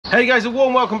Hey guys, a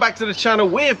warm welcome back to the channel.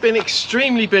 We have been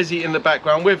extremely busy in the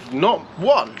background with not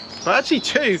one, but actually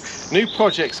two new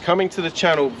projects coming to the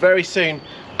channel very soon.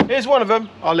 Here's one of them.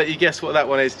 I'll let you guess what that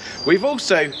one is. We've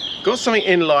also got something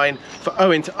in line for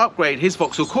Owen to upgrade his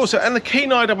Vauxhall Corsa, and the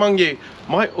keen-eyed among you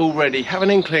might already have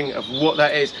an inkling of what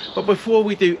that is. But before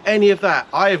we do any of that,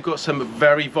 I have got some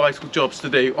very vital jobs to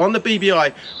do on the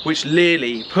BBI, which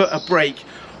nearly put a brake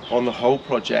on the whole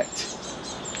project.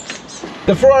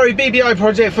 The Ferrari BBI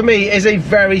project for me is a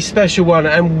very special one,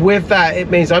 and with that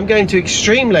it means I'm going to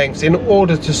extreme lengths in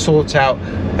order to sort out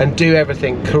and do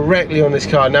everything correctly on this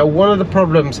car. Now, one of the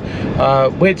problems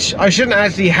which I shouldn't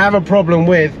actually have a problem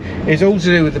with is all to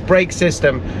do with the brake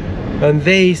system and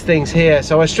these things here.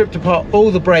 So I stripped apart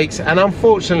all the brakes, and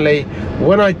unfortunately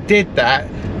when I did that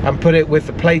and put it with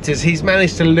the platers, he's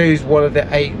managed to lose one of the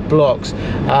 8 blocks,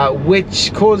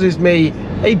 which causes me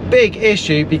a big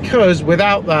issue, because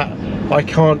without that I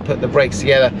can't put the brakes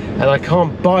together and I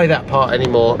can't buy that part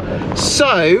anymore.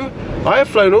 So I have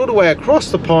flown all the way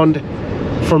across the pond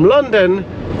from London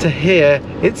to here.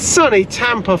 It's sunny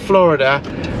Tampa, Florida,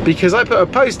 because I put a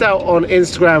post out on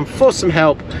Instagram for some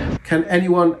help. Can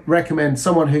anyone recommend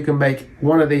someone who can make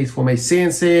one of these for me,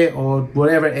 CNC it or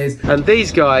whatever it is? And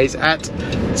these guys at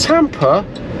Tampa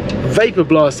Vapor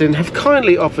Blasting have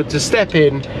kindly offered to step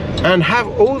in and have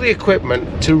all the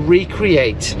equipment to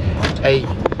recreate a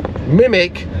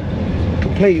mimic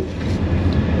complete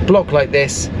block like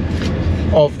this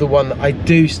of the one that I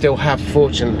do still have,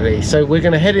 fortunately. So we're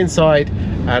going to head inside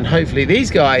and hopefully these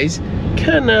guys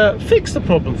can fix the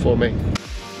problem for me.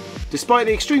 Despite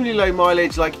the extremely low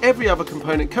mileage, like every other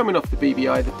component coming off the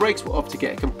BBI, the brakes were off to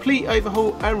get a complete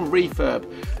overhaul and refurb.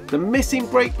 The missing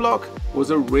brake block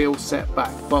was a real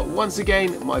setback, but once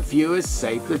again my viewers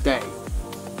saved the day.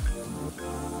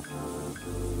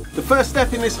 The first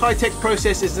step in this high-tech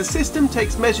process is the system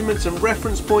takes measurements and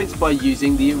reference points by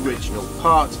using the original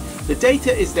part. The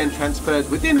data is then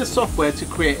transferred within the software to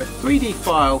create a 3D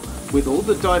file with all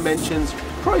the dimensions,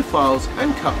 profiles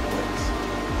and cut points.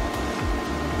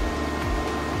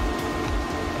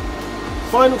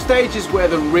 Final stage is where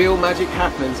the real magic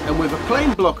happens, and with a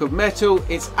plain block of metal,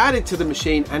 it's added to the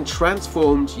machine and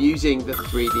transformed using the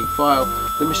 3D file.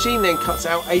 The machine then cuts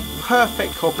out a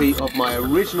perfect copy of my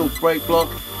original brake block,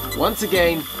 once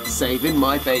again saving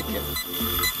my bacon.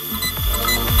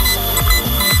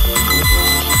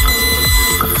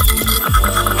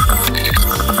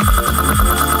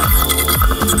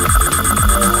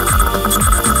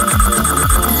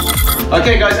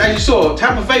 Okay guys, as you saw,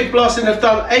 Tampa Vapor Blasting have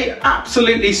done an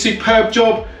absolutely superb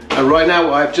job, and right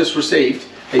now I've just received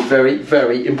a very,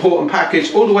 very important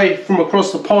package all the way from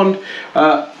across the pond.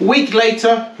 A week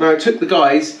later, now it took the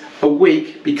guys a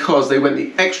week because they went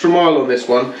the extra mile on this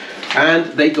one, and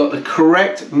they got the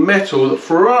correct metal that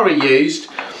Ferrari used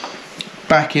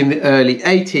back in the early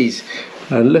 80s.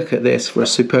 And look at this for a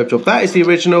superb job. That is the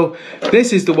original.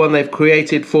 This is the one they've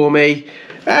created for me.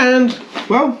 And,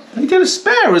 well, they did a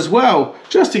spare as well,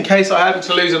 just in case I happen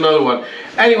to lose another one.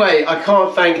 Anyway, I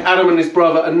can't thank Adam and his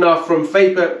brother enough from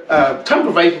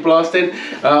Tampa Vapor Blasting.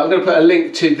 I'm going to put a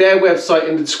link to their website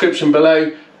in the description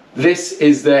below. This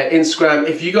is their Instagram.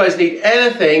 If you guys need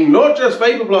anything, not just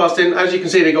vapor blasting, as you can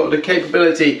see, they've got the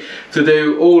capability to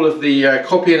do all of the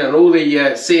copying and all the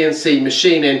CNC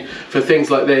machining for things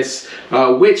like this,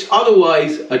 which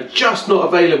otherwise are just not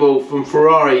available from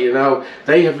Ferrari. You know,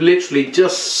 they have literally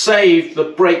just saved the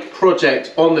brake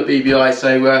project on the BBI,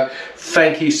 so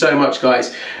thank you so much,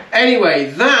 guys.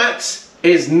 Anyway, that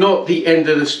is not the end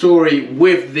of the story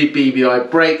with the BBI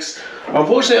brakes.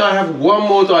 Unfortunately, I have one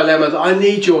more dilemma that I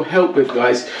need your help with,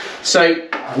 guys. So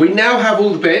we now have all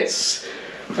the bits.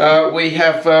 We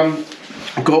have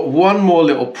got one more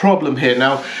little problem here.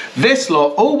 Now, this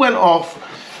lot all went off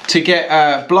to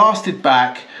get blasted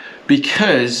back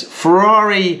because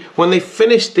Ferrari, when they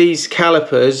finished these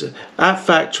calipers at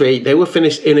factory, they were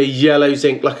finished in a yellow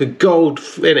zinc, like a gold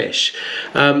finish.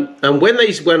 And when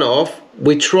these went off,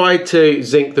 we tried to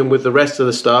zinc them with the rest of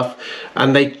the stuff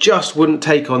and they just wouldn't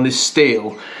take on this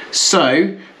steel.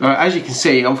 So as you can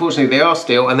see, unfortunately they are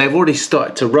steel and they've already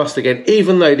started to rust again,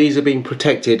 even though these are being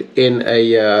protected in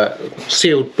a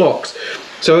sealed box.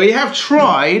 So we have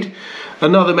tried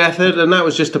another method, and that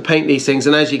was just to paint these things,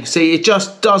 and as you can see it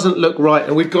just doesn't look right,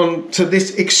 and we've gone to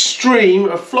this extreme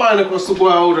of flying across the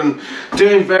world and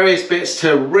doing various bits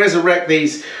to resurrect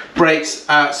these brakes,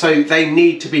 so they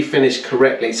need to be finished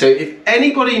correctly. So if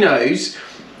anybody knows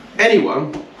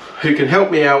anyone who can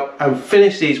help me out and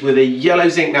finish these with a yellow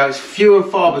zinc, now it's few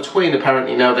and far between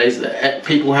apparently nowadays that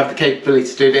people have the capability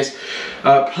to do this,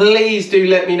 please do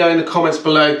let me know in the comments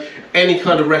below. any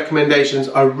kind of recommendations.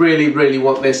 I really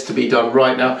want this to be done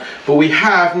right now. But we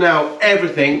have now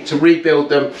everything to rebuild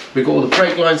them. We've got all the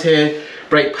brake lines here,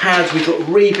 brake pads, we've got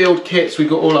rebuild kits, we've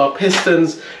got all our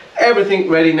pistons, everything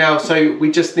ready now. So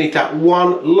we just need that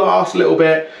one last little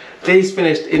bit. These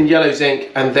finished in yellow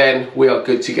zinc, and then we are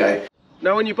good to go.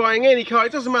 Now when you're buying any car,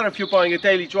 it doesn't matter if you're buying a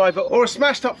daily driver or a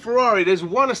smashed up Ferrari, there's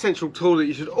one essential tool that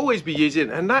you should always be using,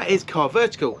 and that is car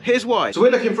vertical. Here's why. So we're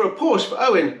looking for a Porsche for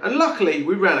Owen, and luckily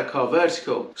we ran a car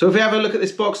vertical. So if we have a look at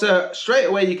this Boxer, straight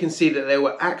away you can see that there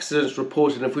were accidents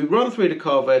reported. And if we run through the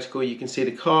car vertical, you can see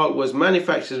the car was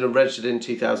manufactured and registered in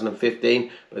 2015,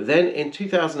 but then in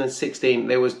 2016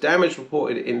 there was damage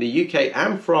reported in the UK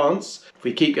and France. If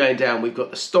we keep going down, we've got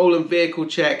the stolen vehicle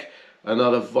check,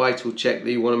 another vital check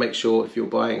that you want to make sure if you're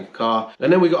buying a car.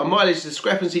 And then we've got a mileage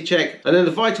discrepancy check. And then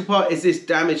the vital part is this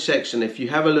damage section. If you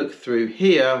have a look through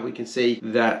here, we can see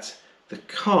that the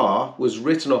car was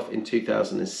written off in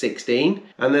 2016.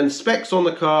 And then specs on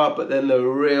the car, but then the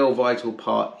real vital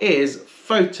part is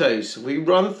photos. We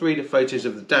run through the photos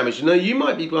of the damage. You know, you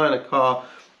might be buying a car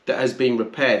that has been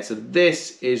repaired, so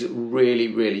this is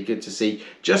really good to see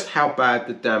just how bad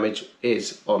the damage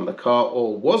is on the car,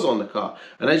 or was on the car.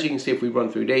 And as you can see, if we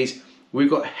run through these, we've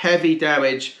got heavy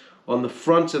damage on the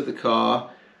front of the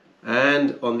car,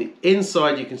 and on the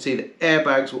inside you can see the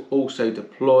airbags were also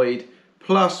deployed,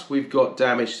 plus we've got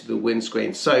damage to the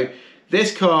windscreen. So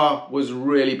this car was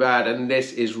really bad, and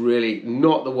this is really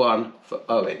not the one for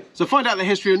Owen. So find out the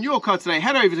history on your car today.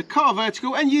 Head over to Car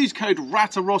Vertical and use code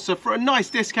Ratarossa for a nice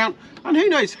discount, and who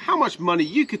knows how much money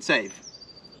you could save.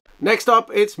 Next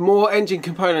up, it's more engine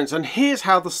components, and here's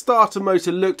how the starter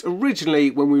motor looked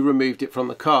originally when we removed it from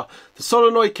the car. The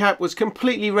solenoid cap was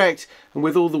completely wrecked, and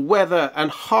with all the weather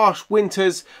and harsh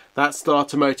winters, that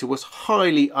starter motor was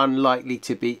highly unlikely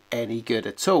to be any good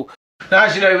at all. Now,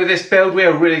 as you know, with this build, we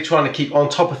are really trying to keep on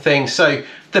top of things. So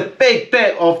the big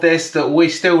bit of this that we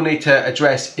still need to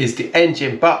address is the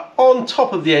engine. But on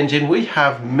top of the engine, we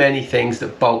have many things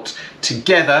that bolt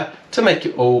together to make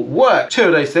it all work. Two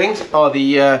of those things are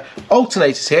the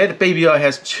alternators here. The BBI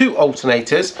has two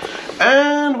alternators,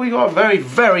 and we got a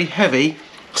very heavy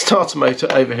starter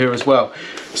motor over here as well.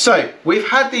 So we've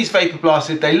had these vapor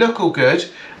blasted. They look all good.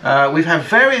 We've had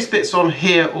various bits on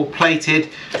here all plated,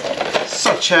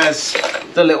 such as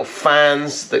the little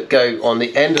fans that go on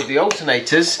the end of the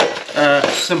alternators,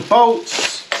 some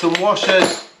bolts, some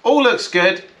washers. All looks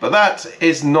good, but that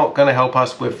is not going to help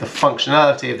us with the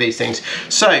functionality of these things.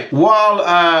 So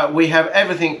while we have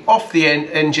everything off the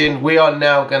engine, we are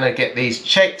now going to get these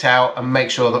checked out and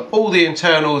make sure that all the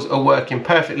internals are working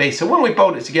perfectly. So when we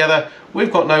bolt it together,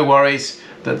 we've got no worries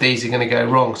that these are going to go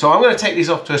wrong. So I'm going to take these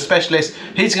off to a specialist.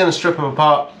 He's going to strip them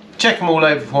apart, check them all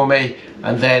over for me,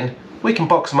 and then we can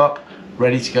box them up,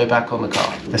 ready to go back on the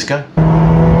car. Let's go.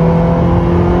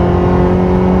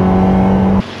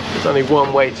 There's only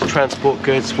one way to transport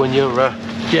goods when you're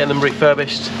getting them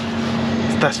refurbished.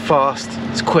 That's fast,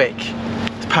 it's quick,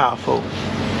 it's powerful,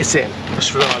 it's in, it's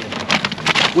Ferrari.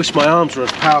 Wish my arms were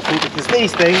as powerful, because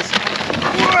these things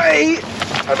weigh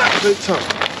an absolute ton.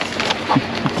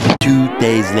 2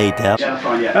 days later.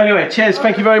 Anyway, cheers,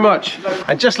 thank you very much.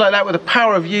 And just like that, with the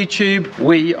power of YouTube,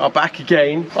 we are back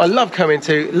again. I love coming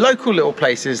to local little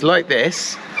places like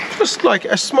this. Just like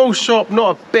a small shop,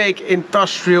 not a big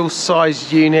industrial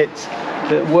sized unit,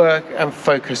 that work and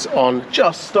focus on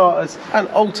just starters and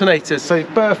alternators. So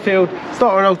Barnfind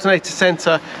Starter and Alternator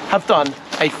Centre have done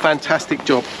a fantastic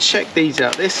job. Check these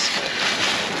out. This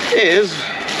is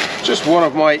just one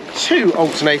of my two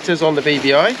alternators on the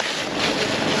BBI.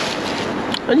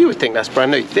 And you would think that's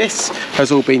brand new. This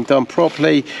has all been done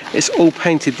properly. It's all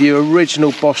painted the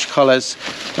original Bosch colours,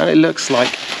 and it looks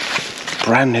like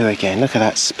brand new again. Look at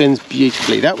that, spins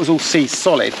beautifully. That was all C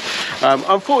solid.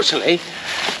 Unfortunately,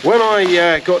 when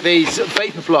I got these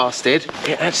vapor blasted,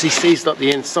 it actually seized up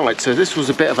the inside, so this was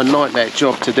a bit of a nightmare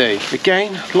job to do.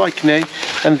 Again, like new.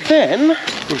 And then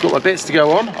we've got my bits to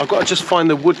go on. I've got to just find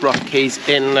the woodruff keys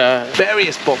in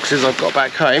various boxes I've got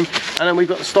back home. And then we've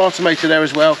got the starter motor there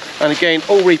as well, and again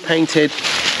all repainted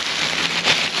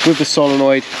with the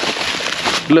solenoid.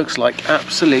 Looks like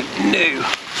absolute new.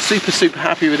 Super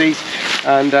happy with these.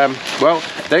 And well,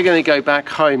 they're going to go back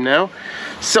home now,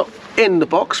 so in the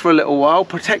box for a little while,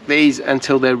 protect these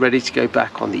until they're ready to go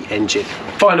back on the engine.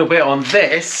 Final bit on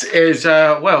this is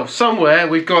well, somewhere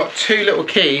we've got two little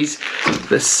keys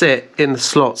that sit in the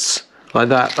slots like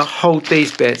that hold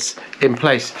these bits in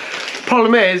place.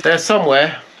 Problem is, they're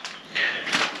somewhere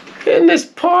in this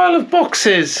pile of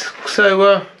boxes,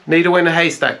 so needle in a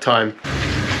haystack time.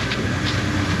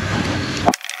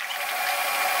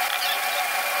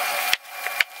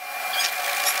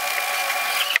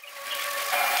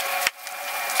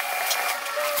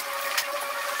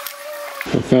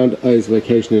 I found O's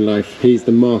vocation in life. He's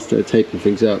the master at taping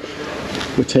things up.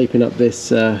 We're taping up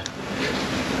this,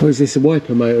 what is this, a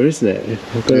wiper motor, isn't it?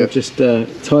 I'm going to just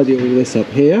tidy all this up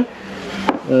here.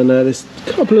 And there's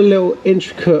a couple of little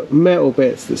intricate metal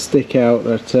bits that stick out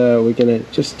that we're going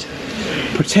to just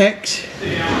protect.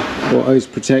 What O's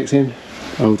protecting,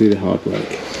 I'll do the hard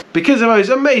work. Because of O's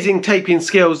amazing taping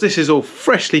skills, this is all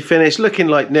freshly finished, looking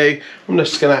like new. I'm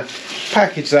just going to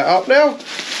package that up now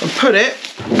and put it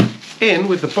in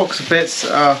with the box of bits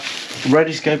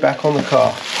ready to go back on the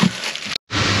car.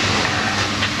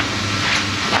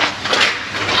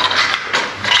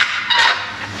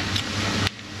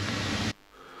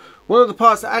 One of the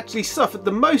parts that actually suffered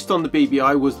the most on the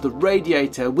BBI was the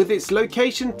radiator. With its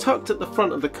location tucked at the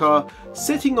front of the car,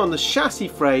 sitting on the chassis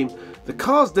frame, the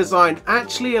car's design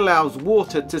actually allows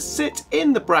water to sit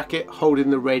in the bracket holding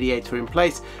the radiator in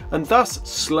place and thus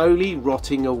slowly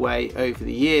rotting away over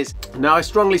the years. Now I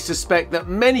strongly suspect that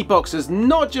many boxers,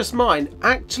 not just mine,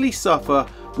 actually suffer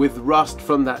with rust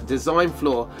from that design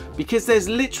flaw, because there's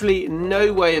literally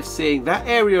no way of seeing that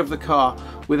area of the car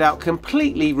without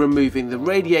completely removing the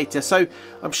radiator. So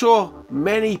I'm sure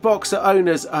many boxer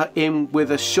owners are in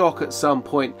with a shock at some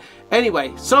point.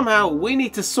 Anyway, somehow we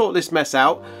need to sort this mess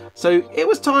out, so it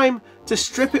was time to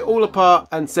strip it all apart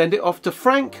and send it off to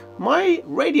Frank, my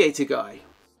radiator guy.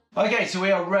 Okay, so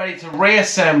we are ready to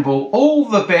reassemble all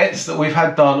the bits that we've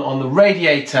had done on the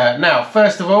radiator. Now,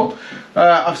 first of all,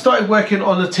 I've started working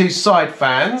on the two side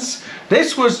fans.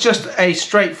 This was just a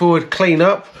straightforward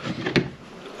cleanup.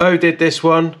 O did this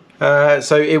one.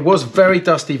 So it was very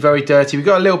dusty, very dirty. We've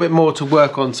got a little bit more to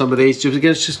work on some of these. We're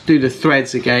going to just do the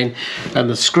threads again and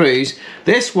the screws.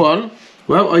 This one,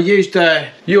 well, I used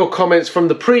your comments from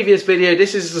the previous video.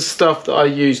 This is the stuff that I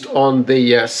used on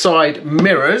the side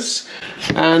mirrors.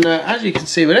 And as you can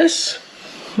see with this,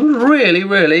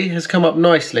 really has come up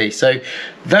nicely. So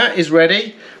that is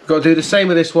ready. We've got to do the same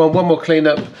with this one more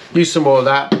cleanup, use some more of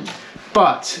that.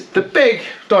 But the big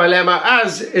dilemma,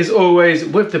 as is always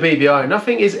with the BBI,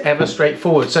 nothing is ever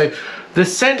straightforward. So the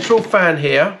central fan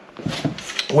here,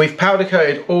 we've powder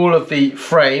coated all of the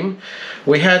frame.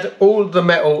 We had all of the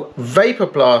metal vapor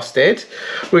blasted.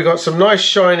 We got some nice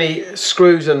shiny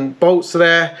screws and bolts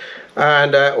there,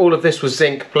 and all of this was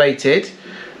zinc plated.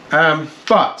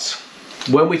 But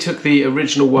when we took the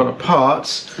original one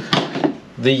apart,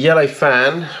 the yellow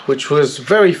fan, which was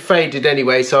very faded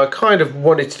anyway, so I kind of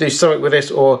wanted to do something with this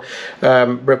or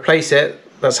replace it.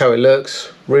 That's how it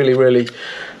looks. Really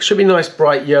should be nice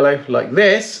bright yellow like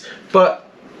this, but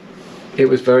it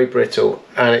was very brittle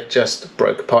and it just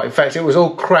broke apart. In fact, it was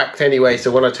all cracked anyway, so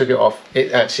when I took it off,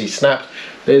 it actually snapped.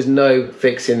 There's no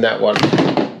fixing that one.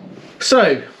 So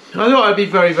I thought I'd be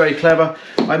very clever.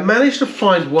 I managed to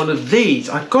find one of these.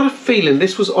 I got a feeling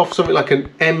this was off something like an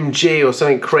MG or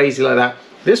something crazy like that.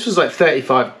 This was like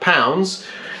 £35,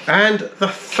 and the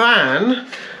fan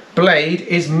blade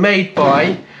is made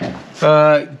by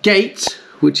Gate,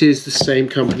 which is the same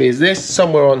company as this.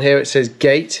 Somewhere on here it says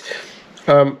Gate.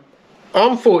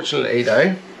 Unfortunately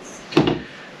though,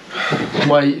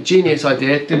 my genius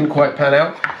idea didn't quite pan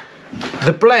out.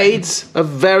 The blades are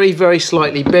very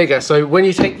slightly bigger, so when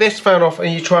you take this fan off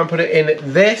and you try and put it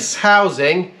in this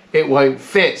housing, it won't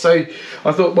fit. So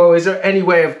I thought, well, is there any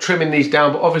way of trimming these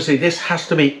down? But obviously this has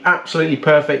to be absolutely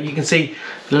perfect. You can see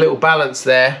the little balance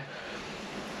there.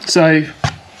 So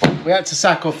we had to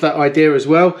sack off that idea as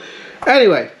well.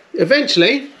 Anyway,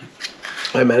 eventually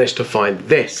I managed to find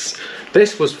this.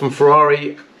 This was from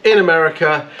Ferrari in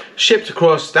America, shipped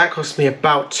across. That cost me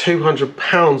about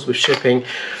 £200 with shipping.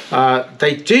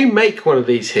 They do make one of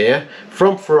these here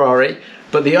from Ferrari,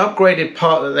 but the upgraded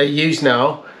part that they use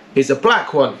now is a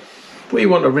black one. We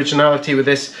want originality with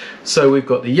this, so we've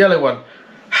got the yellow one.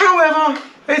 However,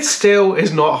 it still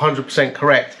is not 100%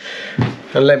 correct,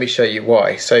 and let me show you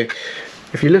why. So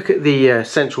if you look at the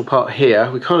central part here,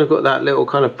 we kind of got that little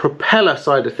kind of propeller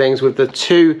side of things with the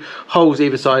two holes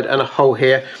either side and a hole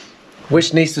here,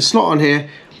 which needs to slot on here,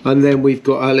 and then we've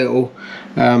got a little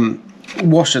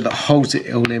washer that holds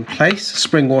it all in place, a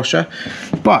spring washer.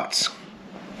 But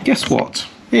guess what?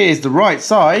 It is the right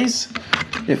size.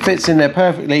 It fits in there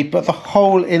perfectly, but the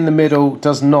hole in the middle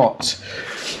does not.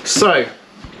 So,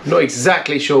 not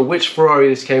exactly sure which Ferrari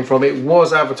this came from. It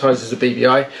was advertised as a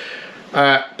BBI,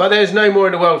 but there's no more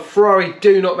in the world. Ferrari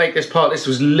do not make this part. This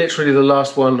was literally the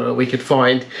last one that we could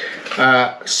find.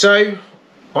 So,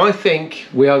 I think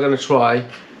we are going to try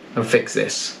and fix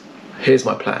this. Here's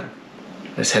my plan.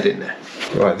 Let's head in there.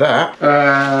 Right,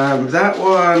 that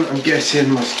one I'm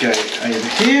guessing must go over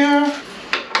here.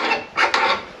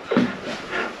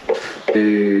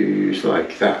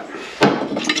 Like that.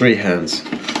 3 hands.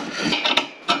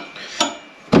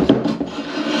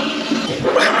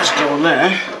 go on there.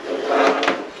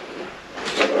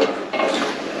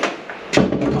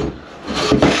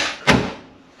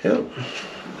 Yep.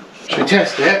 Should we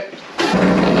test it?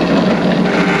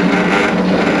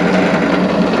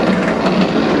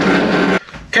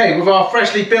 Okay, with our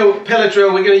freshly built pillar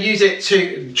drill, we're going to use it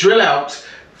to drill out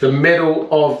the middle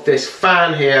of this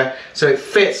fan here so it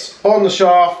fits on the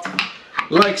shaft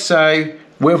like so.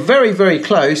 We're very, very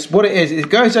close. What it is, it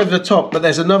goes over the top, but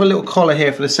there's another little collar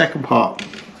here for the second part.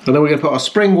 And then we're going to put our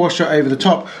spring washer over the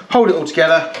top, hold it all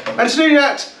together. And to do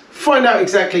that, find out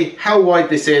exactly how wide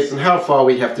this is and how far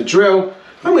we have to drill.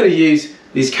 I'm going to use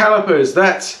these calipers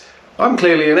that I'm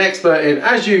clearly an expert in.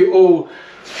 As you all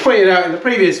pointed out in the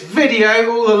previous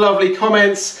video, all the lovely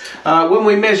comments, when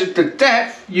we measured the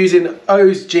depth using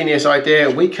O's genius idea,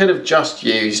 we could have just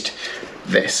used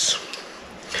this.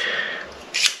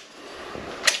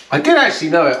 I did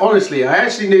actually know it, honestly, I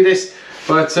actually knew this,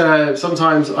 but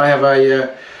sometimes I have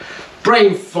a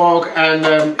brain fog and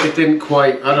it didn't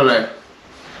quite, I don't know.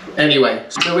 Anyway,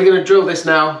 so we're going to drill this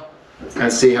now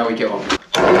and see how we get on.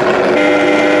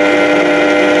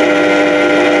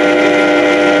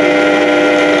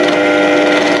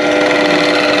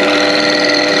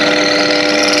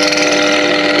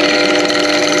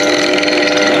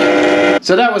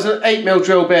 So that was an 8mm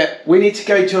drill bit. We need to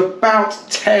go to about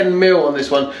 10mm on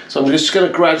this one. So I'm just going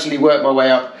to gradually work my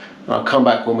way up and I'll come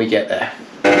back when we get there.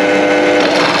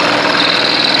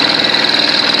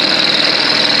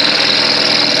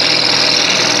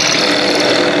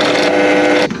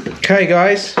 Okay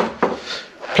guys,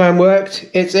 plan worked,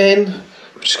 it's in.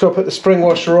 Just got to put the spring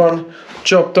washer on,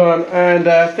 job done, and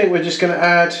I think we're just going to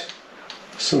add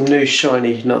some new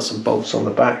shiny nuts and bolts on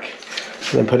the back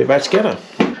and then put it back together.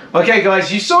 Okay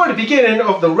guys, you saw at the beginning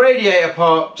of the radiator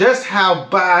part just how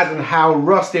bad and how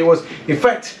rusty it was. In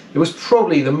fact, it was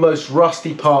probably the most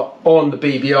rusty part on the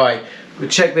BBI.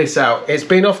 But check this out, it's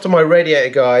been off to my radiator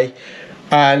guy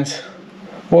and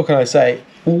what can I say?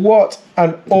 What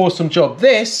an awesome job.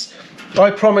 This,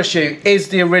 I promise you, is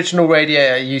the original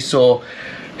radiator you saw.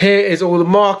 Here is all the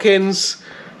markings.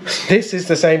 This is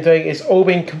the same thing. It's all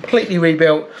been completely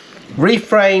rebuilt,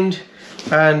 reframed,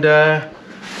 and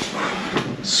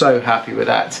so happy with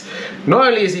that. Not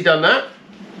only has he done that,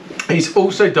 he's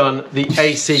also done the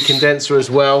AC condenser as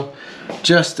well,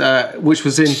 just which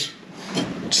was in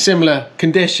similar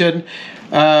condition.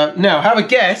 Now, have a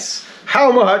guess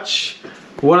how much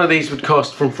one of these would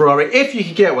cost from Ferrari if you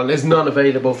could get one. There's none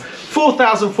available.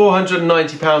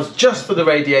 £4,490 just for the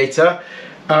radiator.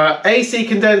 AC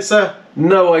condenser,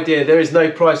 no idea. There is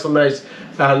no price on those,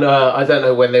 and I don't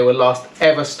know when they were last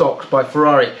ever stocked by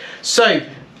Ferrari. So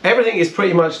everything is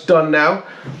pretty much done now.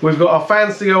 We've got our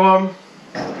fans to go on.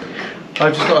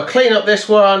 I've just got to clean up this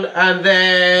one, and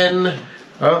then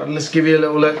let's give you a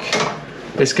little look.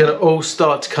 It's going to all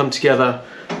start to come together.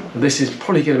 This is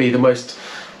probably going to be the most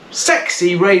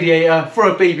sexy radiator for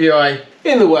a BBI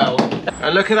in the world.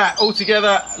 And look at that, all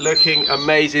together, looking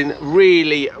amazing.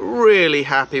 Really, really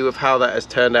happy with how that has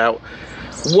turned out.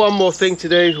 One more thing to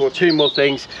do, or two more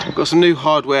things. I've got some new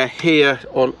hardware here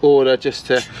on order, just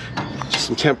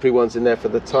some temporary ones in there for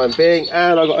the time being,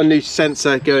 and I've got a new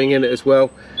sensor going in it as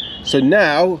well. So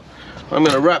now I'm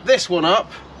going to wrap this one up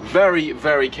very,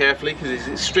 very carefully because it's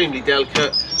extremely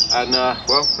delicate, and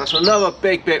well, that's another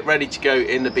big bit ready to go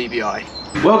in the BBI.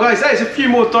 Well guys, there's a few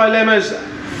more dilemmas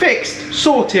fixed,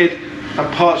 sorted,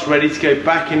 and parts ready to go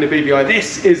back in the BBI.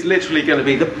 This is literally going to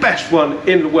be the best one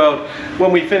in the world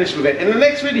when we finish with it. In the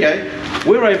next video,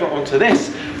 we're over onto this,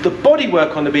 the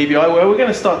bodywork on the BBI, where we're going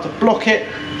to start to block it,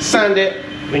 sand it,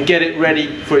 and get it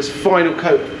ready for its final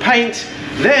coat of paint.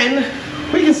 Then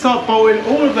we can start bolting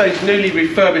all of those newly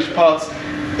refurbished parts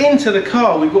into the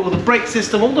car. We've got all the brake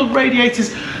system, all the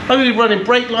radiators, I'm going to be running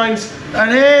brake lines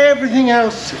and everything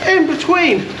else in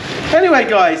between. Anyway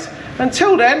guys,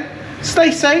 until then,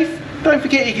 stay safe. Don't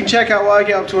forget you can check out what I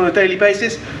get up to on a daily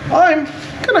basis. I'm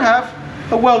going to have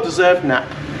a well-deserved nap.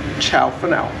 Ciao for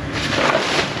now.